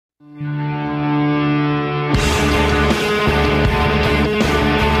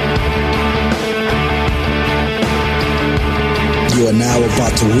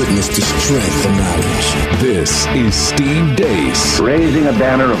to witness the strength of knowledge. This is Steve Deace. Raising a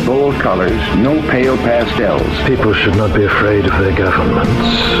banner of bold colors, no pale pastels. People should not be afraid of their governments.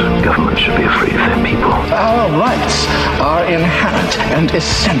 Governments should be afraid of their people. Our rights are inherent and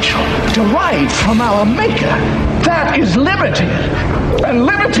essential, derived from our Maker. That is liberty. And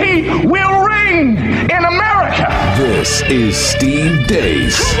liberty will reign in America. This is Steve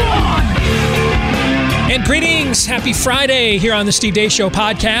Deace. And greetings. Happy Friday here on the Steve Deace Show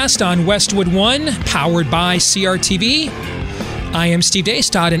podcast on Westwood One, powered by CRTV. I am Steve Deace.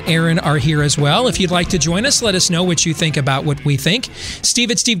 Todd and Aaron are here as well. If you'd like to join us, let us know what you think about what we think.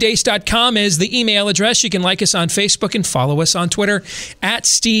 Steve@stevedeace.com is the email address. You can like us on Facebook and follow us on Twitter at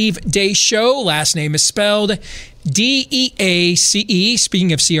Steve Deace Show. Last name is spelled D-E-A-C-E.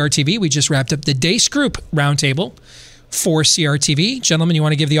 Speaking of CRTV, we just wrapped up the Deace Group Roundtable for CRTV. Gentlemen, you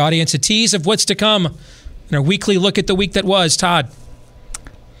want to give the audience a tease of what's to come in our weekly look at the week that was? Todd.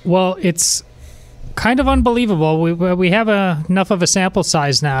 Well, it's kind of unbelievable. We have enough of a sample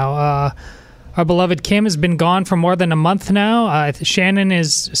size now. Our beloved Kim has been gone for more than a month now. Shannon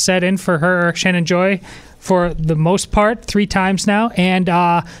is set in for her, Shannon Joy, for the most part, 3 times now. And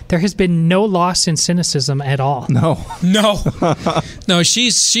there has been no loss in cynicism at all. No. She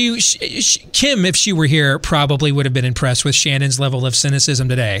Kim, if she were here, probably would have been impressed with Shannon's level of cynicism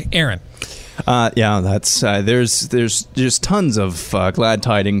today. Aaron. Yeah, that's there's just tons of glad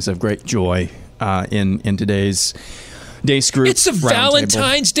tidings of great joy in today's Deace Group. It's a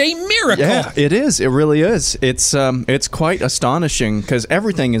Valentine's Day miracle. Yeah, it is. It really is. It's quite astonishing because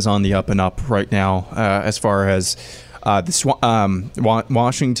everything is on the up and up right now as far as Washington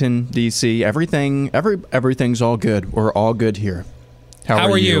D.C. Everything's all good. We're all good here. How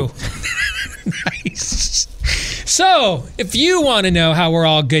are you? Nice. So, if you want to know how we're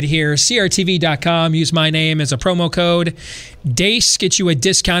all good here, CRTV.com. Use my name as a promo code. Deace gets you a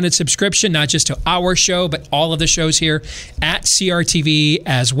discounted subscription, not just to our show, but all of the shows here at CRTV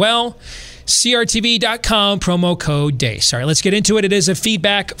as well. CRTV.com, promo code Deace. All right, let's get into it. It is a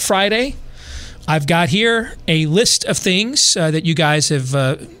Feedback Friday. I've got here a list of things that you guys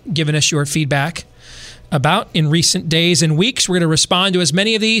have given us your feedback about in recent days and weeks. We're going to respond to as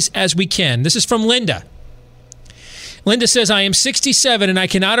many of these as we can. This is from Linda. Linda says, I am 67 and I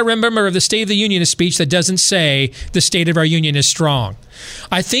cannot remember the State of the Union speech that doesn't say the state of our union is strong.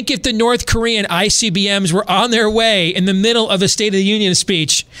 I think if the North Korean ICBMs were on their way in the middle of a State of the Union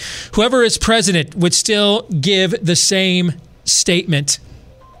speech, whoever is president would still give the same statement.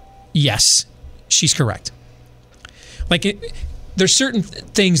 Yes, she's correct. There's certain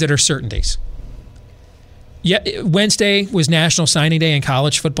things that are certainties. Yeah, Wednesday was National Signing Day in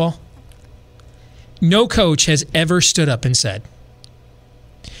college football. No coach has ever stood up and said,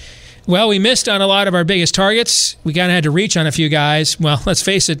 well, we missed on a lot of our biggest targets. We kind of had to reach on a few guys. Well, let's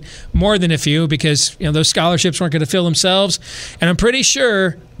face it, more than a few because those scholarships weren't going to fill themselves. And I'm pretty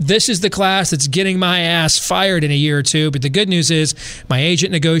sure this is the class that's getting my ass fired in a year or two. But the good news is my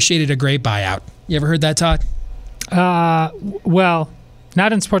agent negotiated a great buyout. You ever heard that, Todd? Well,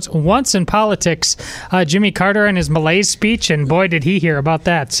 not in sports. Once in politics, Jimmy Carter and his Malaise speech, and boy, did he hear about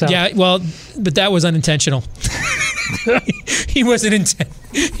that. So. Yeah, well, but that was unintentional. He wasn't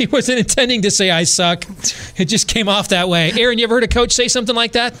intending to say I suck. It just came off that way. Aaron, you ever heard a coach say something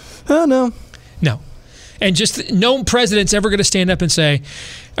like that? No. No. And just no president's ever going to stand up and say,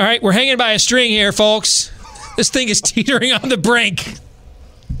 all right, we're hanging by a string here, folks. This thing is teetering on the brink.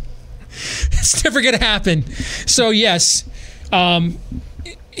 It's never going to happen. So, yes,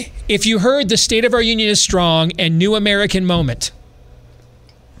 if you heard the State of Our Union is strong and New American Moment,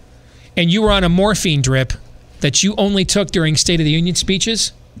 and you were on a morphine drip that you only took during State of the Union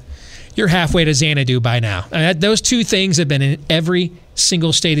speeches, you're halfway to Xanadu by now. Those two things have been in every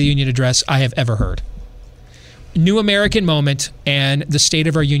single State of the Union address I have ever heard. New American Moment and the State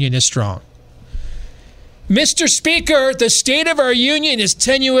of Our Union is strong. Mr. Speaker, the State of our Union is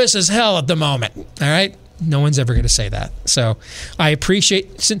tenuous as hell at the moment. All right? No one's ever going to say that. So I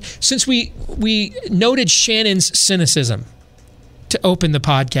appreciate, since we noted Shannon's cynicism to open the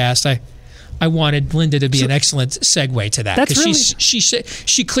podcast, I wanted Linda to be an excellent segue to that because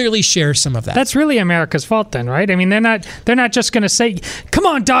she clearly shares some of that. That's really America's fault then, right? I mean, they're not just going to say, "Come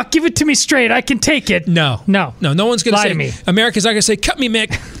on, Doc, give it to me straight. I can take it." No one's going to say. To me. America's not going to say, "Cut me,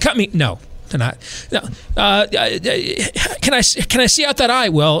 Mick, cut me." No, they're not. No. Can I see out that eye?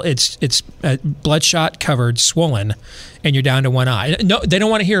 Well, it's bloodshot, covered, swollen, and you're down to one eye. No, they don't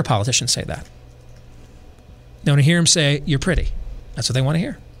want to hear a politician say that. They want to hear him say, "You're pretty." That's what they want to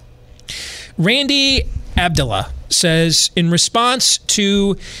hear. Randy Abdullah says, in response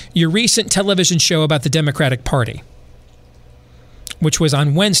to your recent television show about the Democratic Party, which was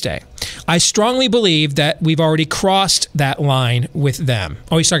on Wednesday. I strongly believe that we've already crossed that line with them.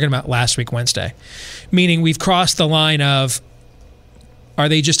 Oh, he's talking about last week, Wednesday. Meaning we've crossed the line of, are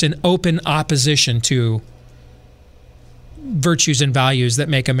they just in open opposition to virtues and values that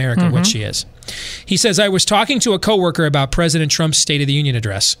make America what she is? He says, I was talking to a coworker about President Trump's State of the Union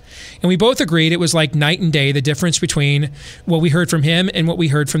address, and we both agreed it was like night and day, the difference between what we heard from him and what we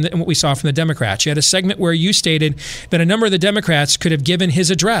heard from and what we saw from the Democrats. You had a segment where you stated that a number of the Democrats could have given his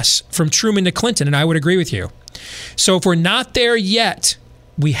address from Truman to Clinton, and I would agree with you. So if we're not there yet,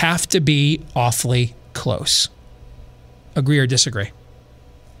 we have to be awfully close. Agree or disagree?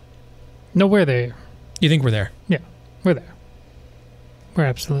 No, we're there. You think we're there? Yeah, we're there. We're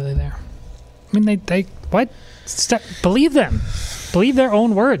absolutely there. I mean, they what? Believe them. Believe their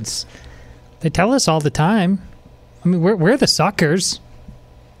own words. They tell us all the time. I mean, we're the suckers.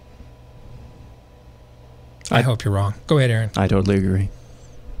 I hope you're wrong. Go ahead, Aaron. I totally agree.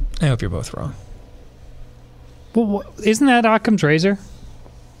 I hope you're both wrong. Well, isn't that Occam's razor?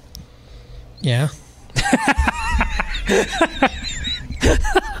 Yeah.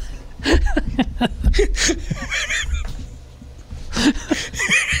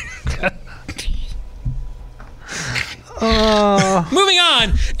 Moving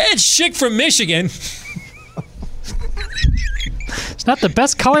on, Ed Schick from Michigan. It's not the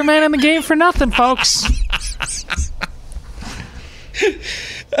best color man in the game for nothing, folks.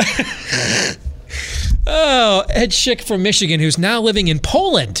 Oh, Ed Schick from Michigan, who's now living in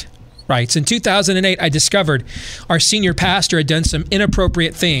Poland, writes, in 2008, I discovered our senior pastor had done some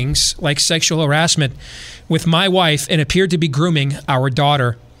inappropriate things like sexual harassment with my wife and appeared to be grooming our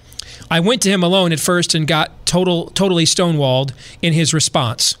daughter. I went to him alone at first and got totally stonewalled in his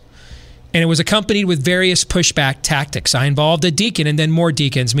response. And it was accompanied with various pushback tactics. I involved a deacon and then more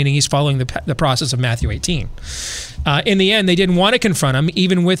deacons, meaning he's following the process of Matthew 18. In the end, they didn't want to confront him,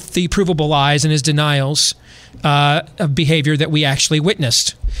 even with the provable lies and his denials of behavior that we actually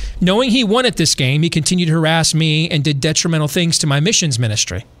witnessed. Knowing he won at this game, he continued to harass me and did detrimental things to my missions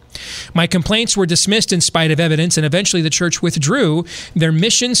ministry. My complaints were dismissed in spite of evidence, and eventually the church withdrew their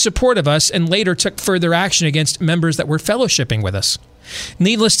mission support of us and later took further action against members that were fellowshipping with us.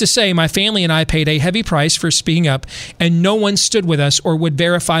 Needless to say, my family and I paid a heavy price for speaking up, and no one stood with us or would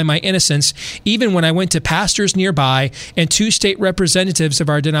verify my innocence, even when I went to pastors nearby and 2 state representatives of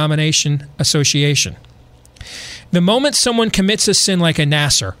our denomination association. The moment someone commits a sin like a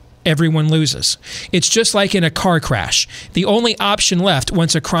Nasser, everyone loses. It's just like in a car crash. The only option left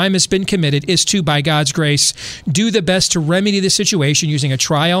once a crime has been committed is to, by God's grace, do the best to remedy the situation using a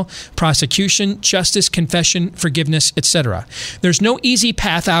trial, prosecution, justice, confession, forgiveness, etc. There's no easy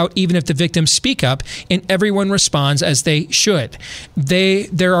path out, even if the victims speak up and everyone responds as they should.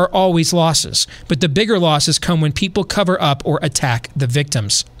 There are always losses, but the bigger losses come when people cover up or attack the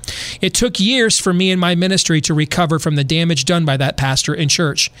victims. It took years for me and my ministry to recover from the damage done by that pastor in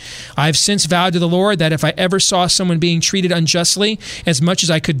church. I have since vowed to the Lord that if I ever saw someone being treated unjustly, as much as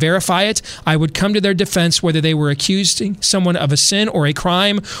I could verify it, I would come to their defense, whether they were accusing someone of a sin or a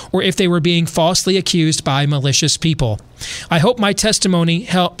crime, or if they were being falsely accused by malicious people. I hope my testimony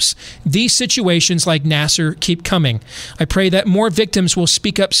helps these situations like Nasser keep coming. I pray that more victims will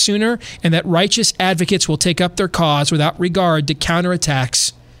speak up sooner and that righteous advocates will take up their cause without regard to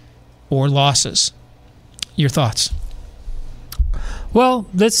counterattacks or losses. Your thoughts? Well,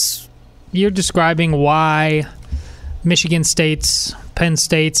 you're describing why Michigan States, Penn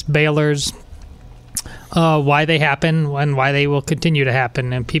States, Baylor's, why they happen and why they will continue to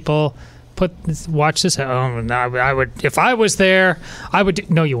happen. And people watch this. Oh, no, I would, if I was there, I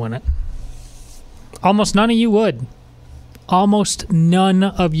would. No, you wouldn't. Almost none of you would. Almost none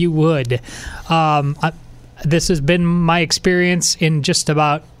of you would. This has been my experience in just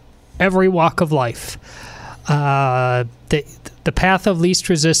about every walk of life. The path of least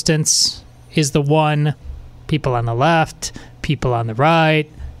resistance is the one. People on the left, people on the right,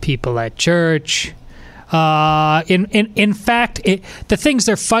 people at church. In fact, the things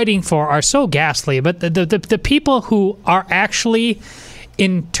they're fighting for are so ghastly. But the people who are actually,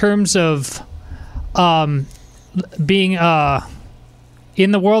 in terms of being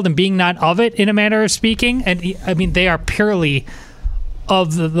in the world and being not of it, in a manner of speaking, and I mean they are purely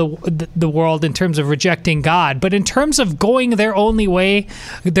of the world in terms of rejecting God, but in terms of going their only way,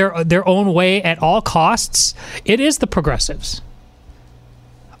 their own way at all costs, it is the progressives.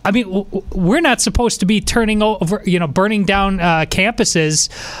 I mean, we're not supposed to be turning over, burning down campuses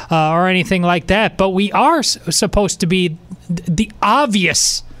or anything like that, but we are supposed to be the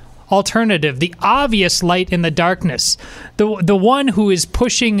obvious alternative, the obvious light in the darkness, the one who is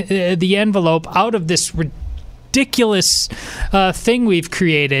pushing the envelope out of this ridiculous thing we've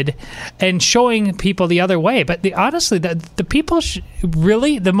created and showing people the other way. But honestly, the people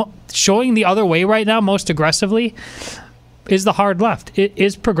showing the other way right now most aggressively is the hard left. It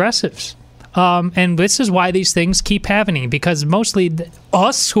is progressives. And this is why these things keep happening, because mostly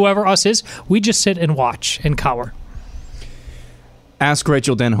us, whoever us is, we just sit and watch and cower. Ask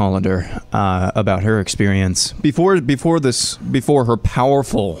Rachel Denhollander about her experience before her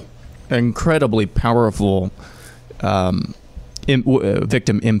powerful, incredibly powerful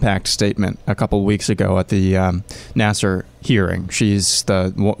victim impact statement a couple of weeks ago at the Nassar hearing. She's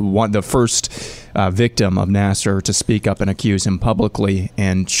the first victim of Nassar to speak up and accuse him publicly,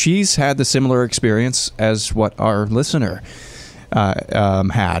 and she's had the similar experience as what our listener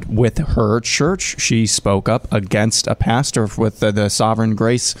had with her church. She spoke up against a pastor with the Sovereign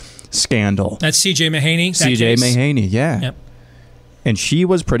Grace scandal. That's C.J. Mahaney? C.J. Mahaney, yeah. Yep. And she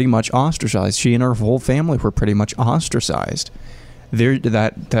was pretty much ostracized. She and her whole family were pretty much ostracized.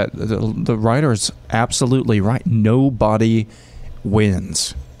 The writer's absolutely right. Nobody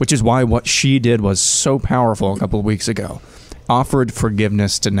wins, which is why what she did was so powerful a couple of weeks ago. Offered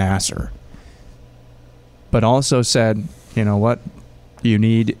forgiveness to Nassar, but also said, you know what? You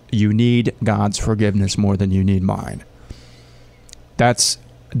need God's forgiveness more than you need mine. That's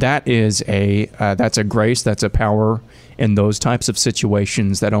a grace, that's a power in those types of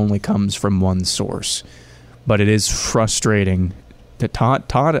situations that only comes from one source. But it is frustrating that Todd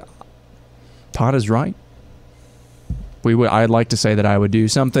is right. I'd like to say that I would do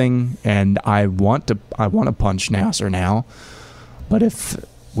something, and I want to punch Nassar now. But if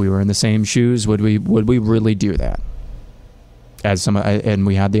we were in the same shoes, would we really do that? And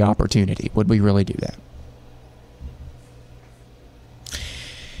we had the opportunity, would we really do that?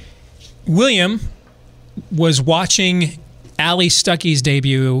 William was watching Ali Stuckey's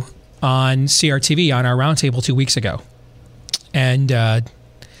debut on CRTV on our roundtable 2 weeks ago. And I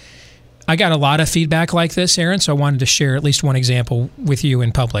got a lot of feedback like this, Aaron, so I wanted to share at least one example with you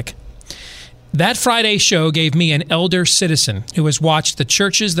in public. That Friday show gave me, an elder citizen who has watched the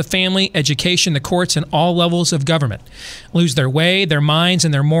churches, the family, education, the courts, and all levels of government lose their way, their minds,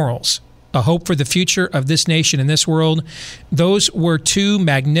 and their morals, a hope for the future of this nation and this world. Those were two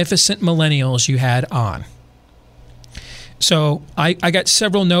magnificent millennials you had on. So I got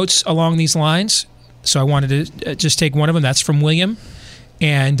several notes along these lines, so I wanted to just take one of them. That's from William,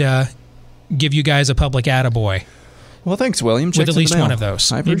 and give you guys a public attaboy. Well, thanks, William. With at least one of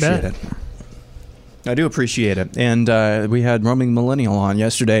those. I appreciate it. I do appreciate it. And we had Roaming Millennial on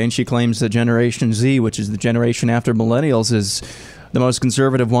yesterday, and she claims that Generation Z, which is the generation after millennials, is the most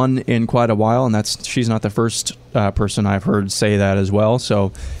conservative one in quite a while, and she's not the first person I've heard say that as well.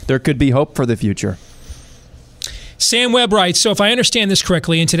 So there could be hope for the future. Sam Webb writes, so if I understand this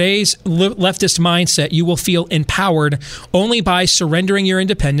correctly, in today's leftist mindset, you will feel empowered only by surrendering your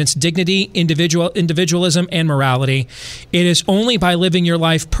independence, dignity, individualism, and morality. It is only by living your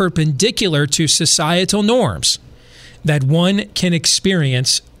life perpendicular to societal norms that one can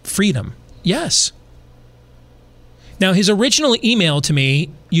experience freedom. Yes. Now, his original email to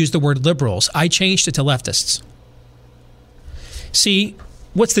me used the word liberals. I changed it to leftists. See,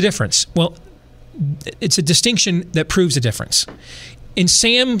 what's the difference? Well, it's a distinction that proves a difference. In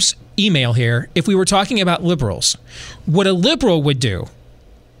Sam's email here, if we were talking about liberals, what a liberal would do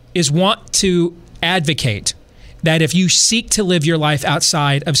is want to advocate that if you seek to live your life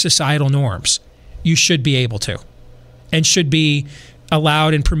outside of societal norms, you should be able to and should be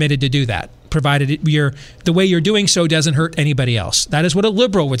allowed and permitted to do that, provided the way you're doing so doesn't hurt anybody else. That is what a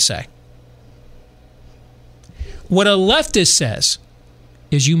liberal would say. What a leftist says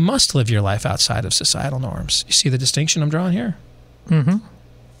is you must live your life outside of societal norms. You see the distinction I'm drawing here? Mm-hmm.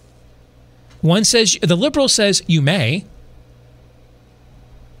 One says, the liberal says you may.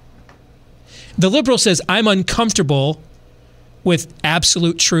 The liberal says, I'm uncomfortable with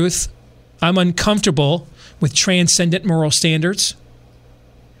absolute truth. I'm uncomfortable with transcendent moral standards.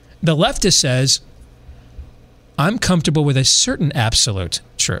 The leftist says, I'm comfortable with a certain absolute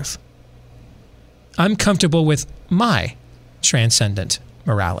truth. I'm comfortable with my transcendent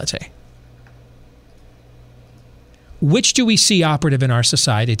morality. Which do we see operative in our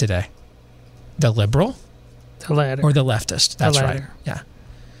society today? The liberal? The latter. Or the leftist? That's the right. Yeah.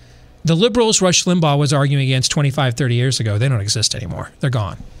 The liberals Rush Limbaugh was arguing against 25, 30 years ago, they don't exist anymore. They're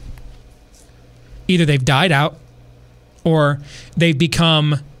gone. Either they've died out or they've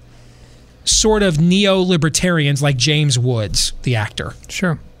become sort of neo-libertarians like James Woods, the actor.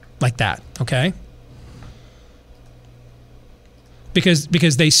 Sure. Like that, okay?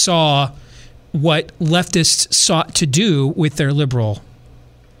 Because they saw what leftists sought to do with their liberal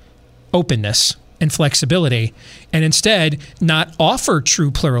openness and flexibility, and instead not offer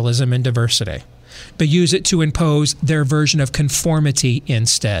true pluralism and diversity, but use it to impose their version of conformity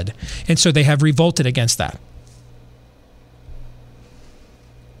instead. And so they have revolted against that.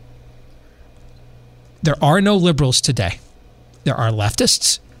 There are no liberals today. There are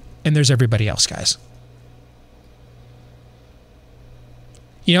leftists, and there's everybody else, guys.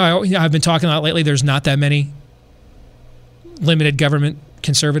 You know, I've been talking a lot lately. There's not that many limited government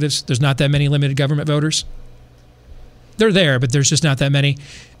conservatives. There's not that many limited government voters. They're there, but there's just not that many.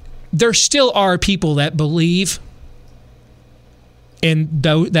 There still are people that believe in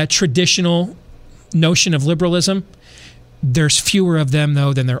that traditional notion of liberalism. There's fewer of them,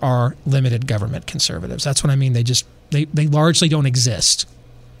 though, than there are limited government conservatives. That's what I mean. They largely don't exist.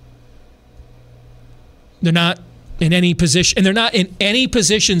 They're not in any position, and they're not in any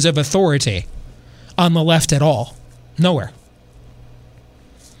positions of authority on the left at all. Nowhere.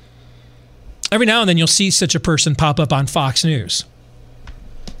 Every now and then you'll see such a person pop up on Fox News.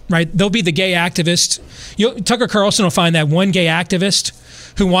 Right? They'll be the gay activist. Tucker Carlson will find that one gay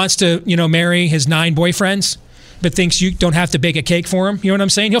activist who wants to, marry his 9 boyfriends, but thinks you don't have to bake a cake for him. You know what I'm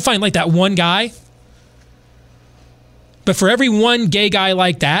saying? He'll find like that one guy. But for every one gay guy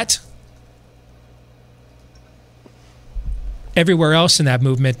like that, everywhere else in that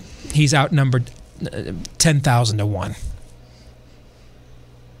movement, he's outnumbered 10,000 to 1.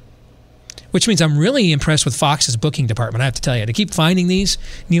 Which means I'm really impressed with Fox's booking department, I have to tell you. To keep finding these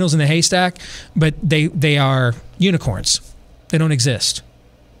needles in the haystack, but they are unicorns. They don't exist,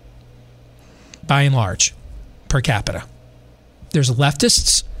 by and large, per capita. There's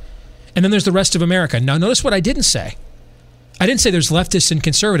leftists, and then there's the rest of America. Now, notice what I didn't say. I didn't say there's leftists and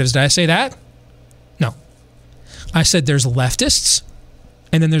conservatives. Did I say that? No. I said there's leftists,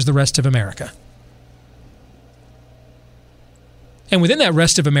 and then there's the rest of America. And within that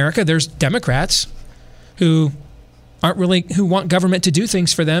rest of America, there's Democrats who want government to do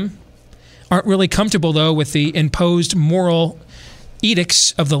things for them, aren't really comfortable, though, with the imposed moral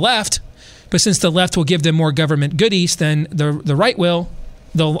edicts of the left. But since the left will give them more government goodies than the right will,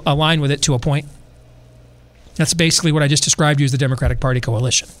 they'll align with it to a point. That's basically what I just described to you as the Democratic Party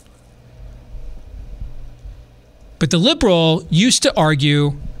coalition. But the liberal used to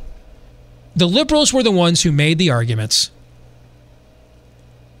argue, the liberals were the ones who made the arguments.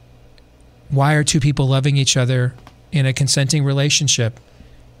 Why are two people loving each other in a consenting relationship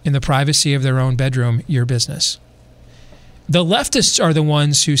in the privacy of their own bedroom your business? The leftists are the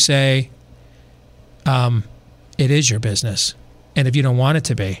ones who say, it is your business. And if you don't want it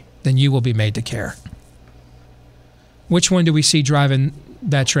to be, then you will be made to care. Which one do we see driving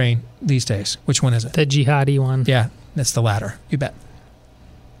that train these days? Which one is it? The jihadi one. Yeah, that's the latter. You bet.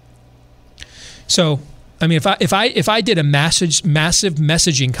 So, I mean, if I did a massive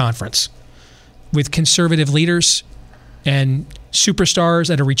messaging conference with conservative leaders and superstars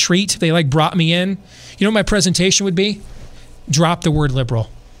at a retreat, they brought me in, you know what my presentation would be? Drop the word liberal.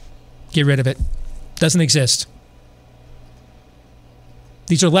 Get rid of it. Doesn't exist.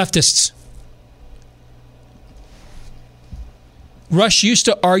 These are leftists. Rush used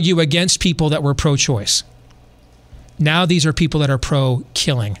to argue against people that were pro-choice. Now these are people that are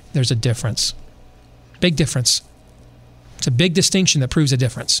pro-killing. There's a difference. Big difference. It's a big distinction that proves a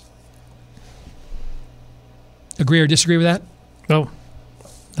difference. Agree or disagree with that? Oh,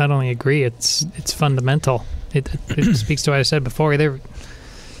 not only agree, it's fundamental. It speaks to what I said before.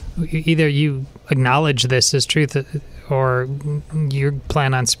 Either you acknowledge this as truth, or you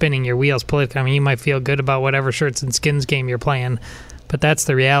plan on spinning your wheels politically. I mean, you might feel good about whatever shirts and skins game you're playing, but that's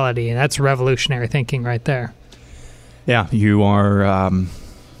the reality, and that's revolutionary thinking right there. Yeah, you are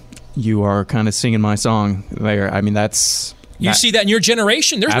kind of singing my song there. I mean, you see that in your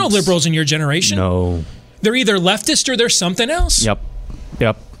generation. There's no liberals in your generation. No. They're either leftist or they're something else. Yep.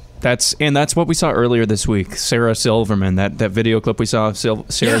 That's what we saw earlier this week. Sarah Silverman, that video clip we saw of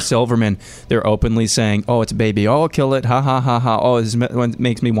Sarah Silverman, they're openly saying, oh, it's a baby. Oh, I'll kill it. Ha, ha, ha, ha. Oh, this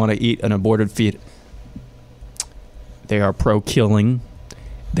makes me want to eat an aborted fetus. They are pro-killing.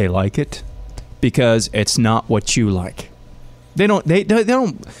 They like it because it's not what you like. They don't.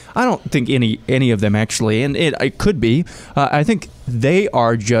 I don't think any of them actually, and it could be. I think they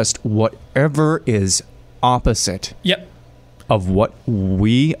are just whatever is opposite. Yep. Of what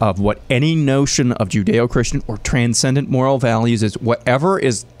any notion of Judeo-Christian or transcendent moral values is, whatever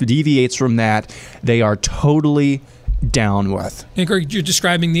deviates from that, they are totally down with. You're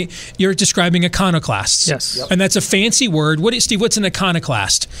describing iconoclasts. Yes. Yep. And that's a fancy word. Steve, what's an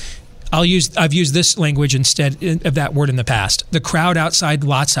iconoclast? I've used this language instead of that word in the past. The crowd outside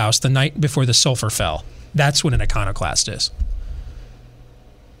Lot's house the night before the sulfur fell. That's what an iconoclast is.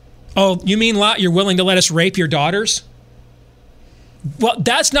 Oh, you mean Lot, you're willing to let us rape your daughters? Well,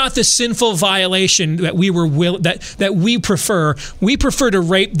 that's not the sinful violation that that we prefer. We prefer to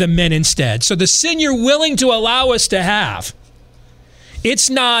rape the men instead. So the sin you're willing to allow us to have, it's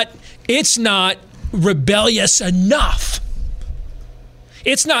not rebellious enough.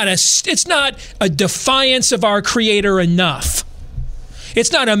 It's not a defiance of our Creator enough.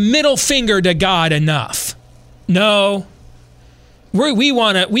 It's not a middle finger to God enough. No. We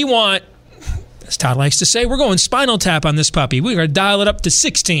want, as Todd likes to say, we're going Spinal Tap on this puppy. We're going to dial it up to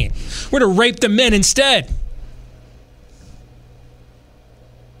 16. We're going to rape the men instead.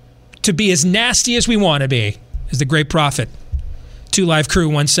 To be as nasty as we want to be, as the great prophet, 2 Live Crew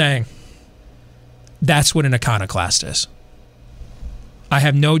once sang. That's what an iconoclast is. I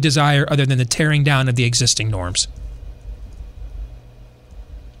have no desire other than the tearing down of the existing norms.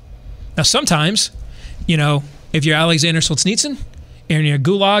 Now, sometimes, if you're Alexander Solzhenitsyn and you're a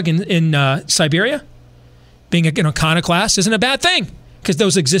gulag in Siberia, being an iconoclast isn't a bad thing because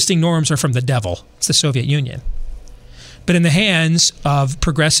those existing norms are from the devil. It's the Soviet Union. But in the hands of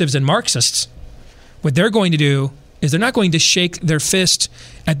progressives and Marxists, what they're going to do is they're not going to shake their fist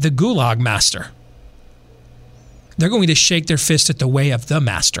at the gulag master. They're going to shake their fist at the way of the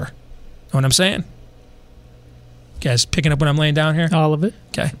master. Know what I'm saying? You guys picking up what I'm laying down here? All of it.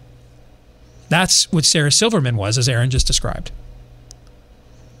 Okay. That's what Sarah Silverman was, as Aaron just described.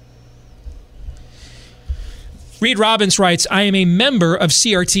 Reed Robbins writes, I am a member of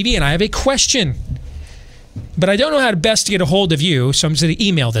CRTV and I have a question. But I don't know how best to get a hold of you, so I'm just going to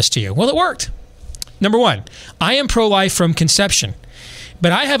email this to you. Well, it worked. Number 1, I am pro-life from conception,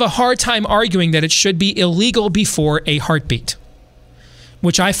 but I have a hard time arguing that it should be illegal before a heartbeat,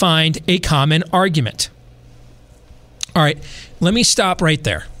 which I find a common argument. All right, let me stop right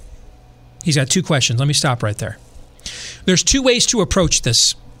there. He's got 2 questions. Let me stop right there. There's 2 ways to approach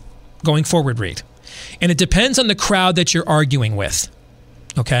this going forward, Reed. And it depends on the crowd that you're arguing with.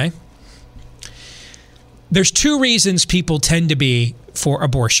 Okay? There's 2 reasons people tend to be for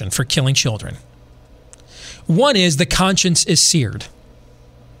abortion, for killing children. One is the conscience is seared.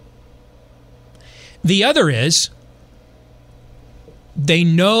 The other is they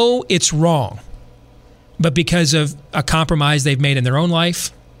know it's wrong, but because of a compromise they've made in their own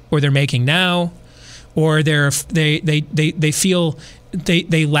life, or they're making now, or they feel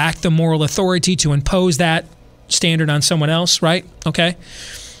they lack the moral authority to impose that standard on someone else, right? Okay.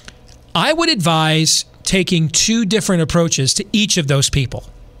 I would advise taking 2 different approaches to each of those people.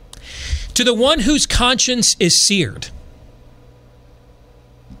 To the one whose conscience is seared.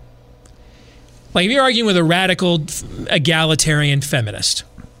 Like if you're arguing with a radical egalitarian feminist,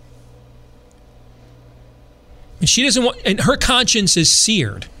 and she doesn't want, and her conscience is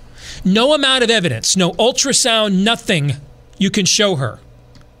seared. No amount of evidence, no ultrasound, nothing you can show her.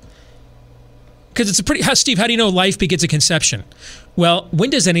 Because it's a pretty, Steve, how do you know life begins at conception? Well, when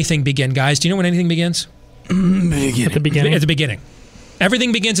does anything begin, guys? Do you know when anything begins? At the beginning. At the beginning.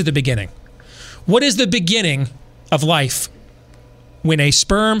 Everything begins at the beginning. What is the beginning of life? When a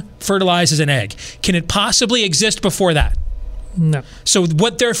sperm fertilizes an egg. Can it possibly exist before that? No. So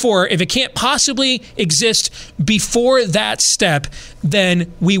what, therefore, if it can't possibly exist before that step,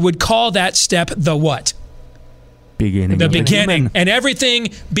 then we would call that step the what? Beginning. The beginning. And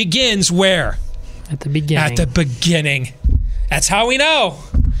everything begins where? At the beginning. At the beginning. That's how we know.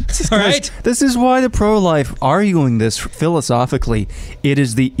 All right? This is why the pro-life arguing this philosophically, it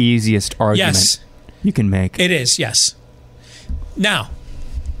is the easiest argument you can make. It is, yes. Now,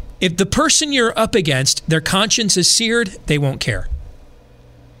 if the person you're up against, their conscience is seared, they won't care.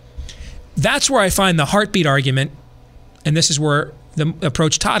 That's where I find the heartbeat argument, and this is where the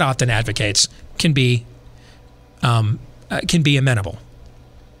approach Todd often advocates, can be amenable.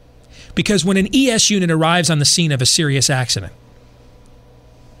 Because when an ES unit arrives on the scene of a serious accident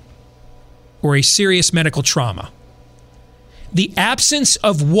or a serious medical trauma, the absence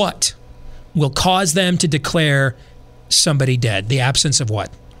of what will cause them to declare somebody dead? The absence of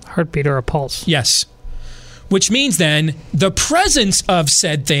what? Heartbeat or a pulse. Yes. Which means then the presence of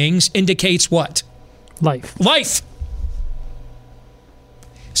said things indicates what? Life. Life.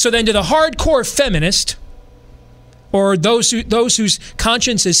 So then to the hardcore feminist, or those whose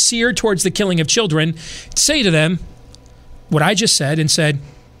conscience is seared towards the killing of children, say to them what I just said and said,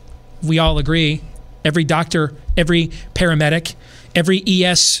 we all agree, every doctor, every paramedic, every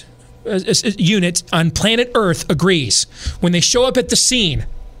ES unit on planet Earth agrees. When they show up at the scene,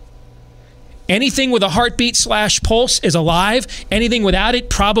 anything with a heartbeat / pulse is alive. Anything without it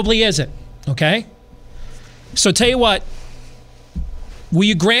probably isn't. Okay? So tell you what, will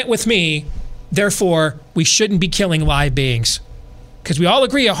you grant with me, therefore, we shouldn't be killing live beings? Because we all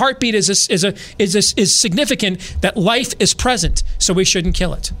agree a heartbeat is significant, that life is present, so we shouldn't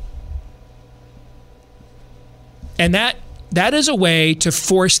kill it. And that is a way to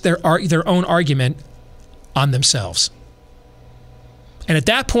force their own argument on themselves. And at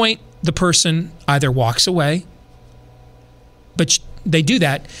that point, the person either walks away, but they do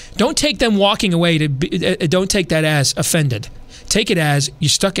that. Don't take them walking away don't take that as offended. Take it as you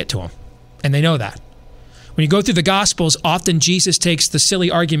stuck it to them, and they know that. When you go through the Gospels, often Jesus takes the silly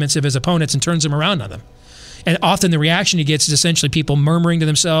arguments of his opponents and turns them around on them. And often the reaction he gets is essentially people murmuring to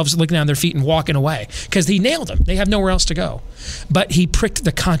themselves, looking down their feet and walking away because he nailed them. They have nowhere else to go. But he pricked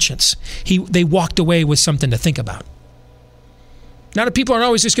the conscience. They walked away with something to think about. Now, the people aren't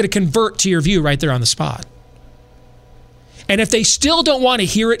always just going to convert to your view right there on the spot. And if they still don't want to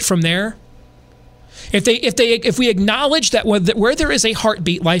hear it from there, if we acknowledge that where there is a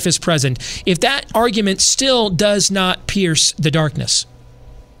heartbeat, life is present, if that argument still does not pierce the darkness,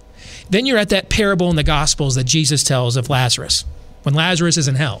 then you're at that parable in the Gospels that Jesus tells of Lazarus, when Lazarus is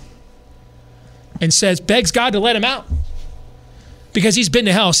in hell, and begs God to let him out because he's been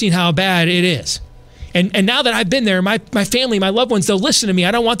to hell, seen how bad it is. And now that I've been there, my family, my loved ones, they'll listen to me.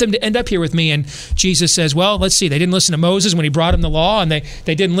 I don't want them to end up here with me. And Jesus says, well, let's see. They didn't listen to Moses when he brought him the law, and they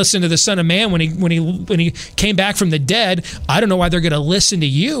didn't listen to the Son of Man when he came back from the dead. I don't know why they're going to listen to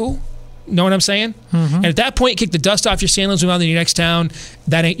you. Know what I'm saying? Mm-hmm. And at that point, kick the dust off your sandals, move on to your next town.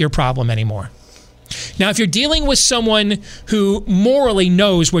 That ain't your problem anymore. Now, if you're dealing with someone who morally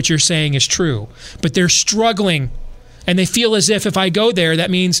knows what you're saying is true, but they're struggling and they feel as if I go there, that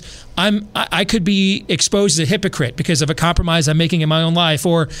means I could be exposed as a hypocrite because of a compromise I'm making in my own life,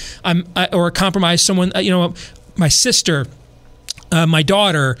 or a compromise someone, my sister, my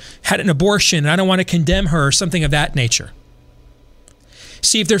daughter had an abortion, and I don't want to condemn her, or something of that nature.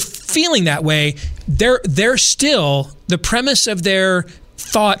 See, if they're feeling that way, they're still, the premise of their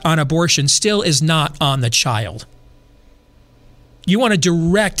thought on abortion still is not on the child. You want to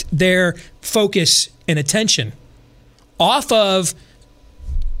direct their focus and attention off of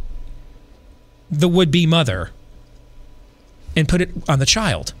the would-be mother and put it on the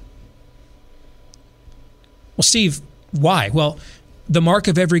child. Well, Steve, why? Well, the mark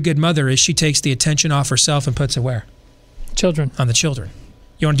of every good mother is she takes the attention off herself and puts it where? Children. On the children.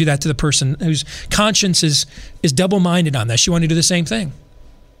 You want to do that to the person whose conscience is double-minded on this. You want to do the same thing.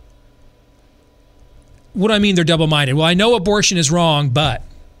 What do I mean they're double-minded? Well, I know abortion is wrong, but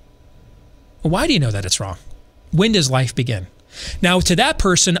well, why do you know that it's wrong? When does life begin? Now, to that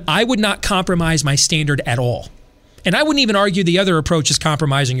person, I would not compromise my standard at all. And I wouldn't even argue the other approach is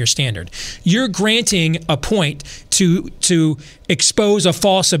compromising your standard. You're granting a point to expose a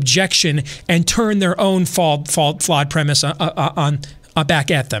false objection and turn their own flawed premise on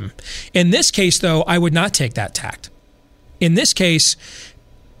back at them. In this case, though, I would not take that tact. In this case,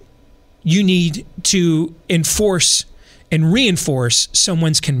 you need to enforce and reinforce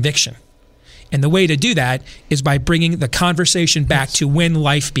someone's conviction. And the way to do that is by bringing the conversation back to when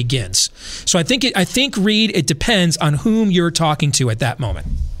life begins. So I think, Reed, it depends on whom you're talking to at that moment.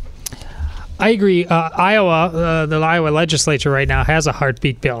 I agree. Iowa, the Iowa legislature right now has a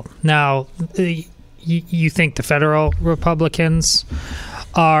heartbeat bill. Now, you think the federal Republicans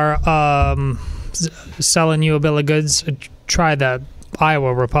are selling you a bill of goods? Try the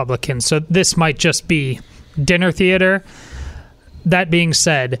Iowa Republicans. So this might just be dinner theater. That being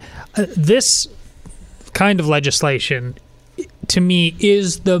said, this kind of legislation, to me,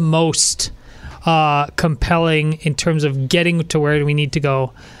 is the most compelling in terms of getting to where we need to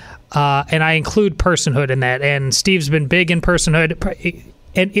go. And I include personhood in that. And Steve's been big in personhood.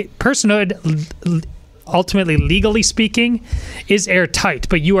 And personhood, ultimately, legally speaking, is airtight.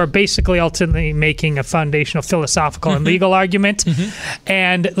 But you are basically ultimately making a foundational philosophical and legal argument.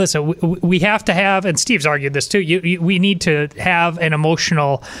 And listen, we have to have, and Steve's argued this too, we need to have an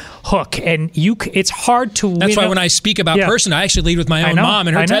emotional hook. And it's hard to That's why when I speak about person, I actually lead with my own mom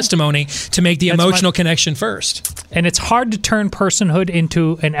and her testimony to make the emotional connection first. And it's hard to turn personhood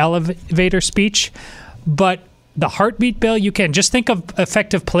into an elevator speech, but the heartbeat bill, you can. Just think of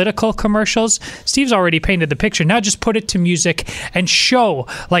effective political commercials. Steve's already painted the picture. Now just put it to music and show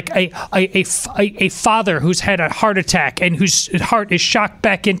like a father who's had a heart attack and whose heart is shocked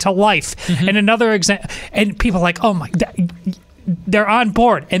back into life. And another example, and people are like, oh my, they're on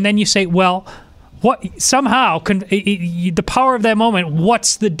board. And then you say, well, what somehow the power of that moment,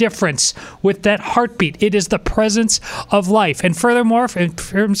 what's the difference with that heartbeat? It is the presence of life. And furthermore, in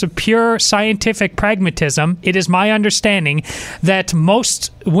terms of pure scientific pragmatism, it is my understanding that most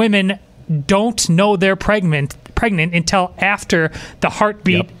women don't know they're pregnant pregnant until after the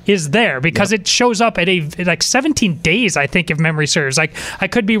heartbeat is there, because it shows up at like 17 days, I think, if memory serves. Like, I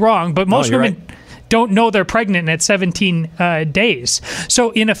could be wrong, but most women don't know they're pregnant at 17 days. So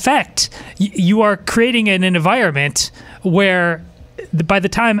in effect, you are creating an environment where by the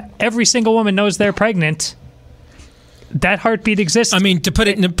time every single woman knows they're pregnant, that heartbeat exists. I mean, to put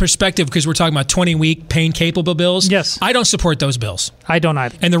it in perspective, because we're talking about 20-week pain-capable bills. Yes, I don't support those bills. I don't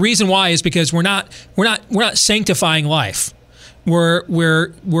either. And the reason why is because we're not sanctifying life.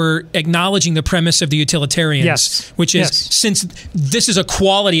 We're acknowledging the premise of the utilitarians, which is since this is a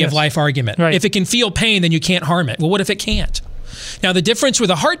quality of life argument. Right. If it can feel pain, then you can't harm it. Well, what if it can't? Now, the difference with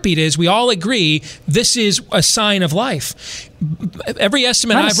a heartbeat is we all agree this is a sign of life. Every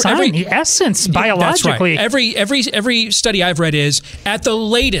estimate the essence biologically. That's right. Every study I've read is at the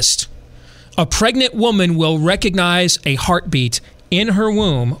latest, a pregnant woman will recognize a heartbeat in her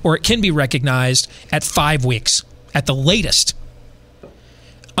womb, or it can be recognized at 5 weeks at the latest.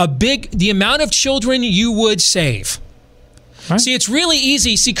 The amount of children you would save. Right. See, it's really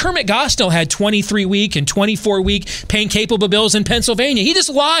easy. See, Kermit Gosnell had 23-week and 24-week pain-capable bills in Pennsylvania. He just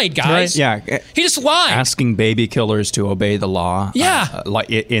lied, guys. Right. Yeah. He just lied. Asking baby killers to obey the law. Yeah.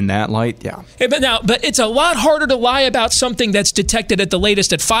 In that light, yeah. But it's a lot harder to lie about something that's detected at the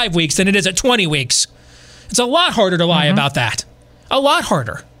latest at 5 weeks than it is at 20 weeks. It's a lot harder to lie about that. A lot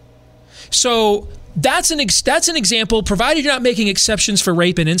harder. So that's an example, provided you're not making exceptions for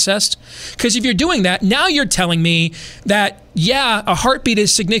rape and incest. Because if you're doing that, now you're telling me that, a heartbeat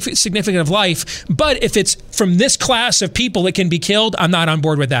is significant of life, but if it's from this class of people it can be killed, I'm not on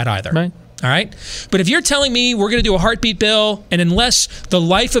board with that either. Right. All right? But if you're telling me we're going to do a heartbeat bill, and unless the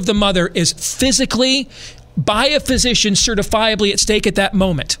life of the mother is physically, by a physician, certifiably at stake at that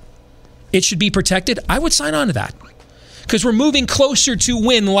moment, it should be protected, I would sign on to that. Because we're moving closer to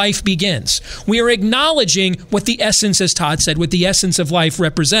when life begins. We are acknowledging what the essence, as Todd said, what the essence of life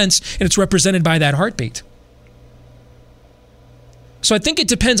represents, and it's represented by that heartbeat. So I think it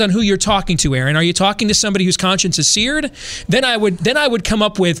depends on who you're talking to, Aaron. Are you talking to somebody whose conscience is seared? Then I would come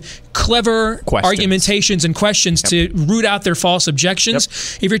up with clever argumentations and questions to root out their false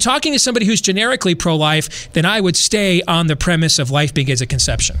objections. If you're talking to somebody who's generically pro-life, then I would stay on the premise of life begins at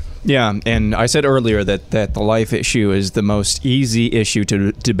conception. Yeah, and I said earlier that the life issue is the most easy issue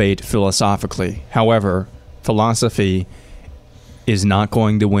to debate philosophically. However, philosophy is not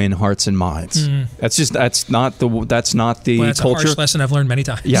going to win hearts and minds. That's not the culture. That's a harsh lesson I've learned many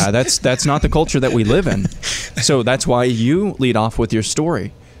times. Yeah, that's not the culture that we live in. So that's why you lead off with your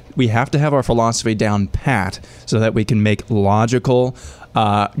story. We have to have our philosophy down pat so that we can make logical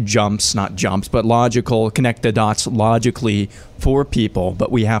logical, connect the dots logically for people,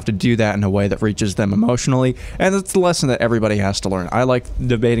 but we have to do that in a way that reaches them emotionally, and that's the lesson that everybody has to learn. I like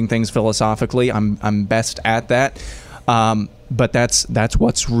debating things philosophically. I'm best at that. But that's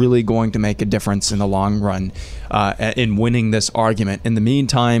what's really going to make a difference in the long run in winning this argument. In the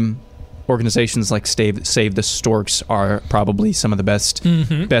meantime, organizations like Save the Storks are probably some of the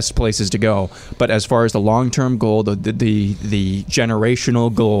best places to go. But as far as the long-term goal, the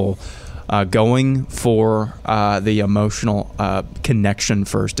generational goal, going for the emotional connection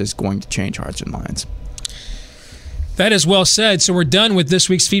first is going to change hearts and minds. That is well said. So we're done with this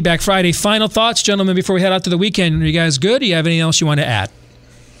week's Feedback Friday. Final thoughts, gentlemen, before we head out to the weekend. Are you guys good? Do you have anything else you want to add?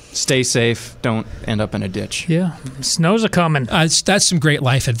 Stay safe. Don't end up in a ditch. Yeah. Snow's a-coming. That's some great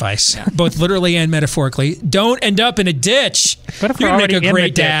life advice, both literally and metaphorically. Don't end up in a ditch. What if You're we're going to already make a great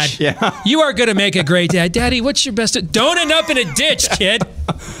in the dad. ditch? Yeah. You are going to make a great dad. Daddy, what's your best... Don't end up in a ditch, kid.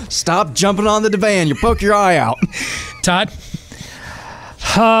 Stop jumping on the divan. You poke your eye out. Todd?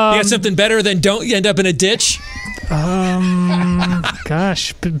 You got something better than don't end up in a ditch?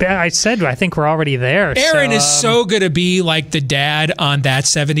 Gosh, I think we're already there. Aaron is so going to be like the dad on That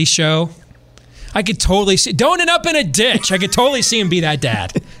 70s Show. I could totally see. Don't end up in a ditch. I could totally see him be that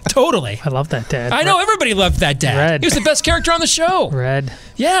dad. Totally. I love that dad. I know everybody loved that dad. Red. He was the best character on the show. Red.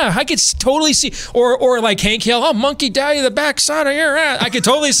 Yeah, I could totally see. Or like Hank Hill. Oh, monkey daddy, the backside of your ass. I could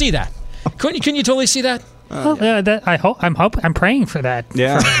totally see that. Couldn't you totally see that? I'm praying for that.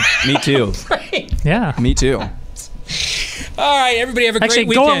 Yeah, me too. Yeah, me too. All right, everybody have a great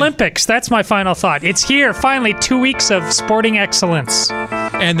weekend. Go Olympics. That's my final thought. It's here, finally, 2 weeks of sporting excellence.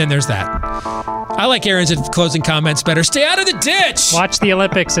 And then there's that. I like Aaron's closing comments better. Stay out of the ditch. Watch the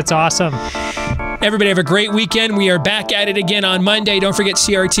Olympics. It's awesome. Everybody have a great weekend. We are back at it again on Monday. Don't forget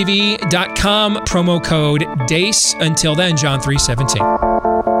crtv.com, promo code DACE. Until then, John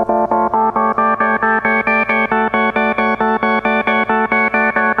 3:17.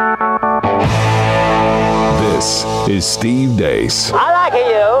 This is Steve Dace. I like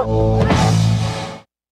you.